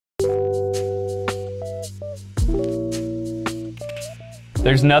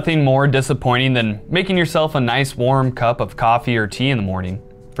There's nothing more disappointing than making yourself a nice warm cup of coffee or tea in the morning,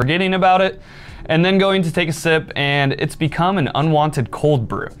 forgetting about it, and then going to take a sip and it's become an unwanted cold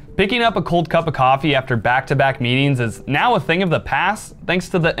brew. Picking up a cold cup of coffee after back-to-back meetings is now a thing of the past thanks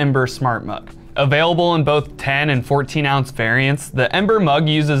to the Ember Smart Mug. Available in both 10 and 14 ounce variants, the Ember Mug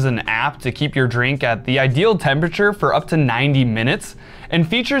uses an app to keep your drink at the ideal temperature for up to 90 minutes and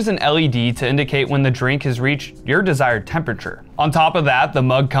features an LED to indicate when the drink has reached your desired temperature. On top of that, the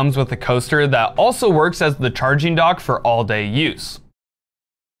mug comes with a coaster that also works as the charging dock for all-day use.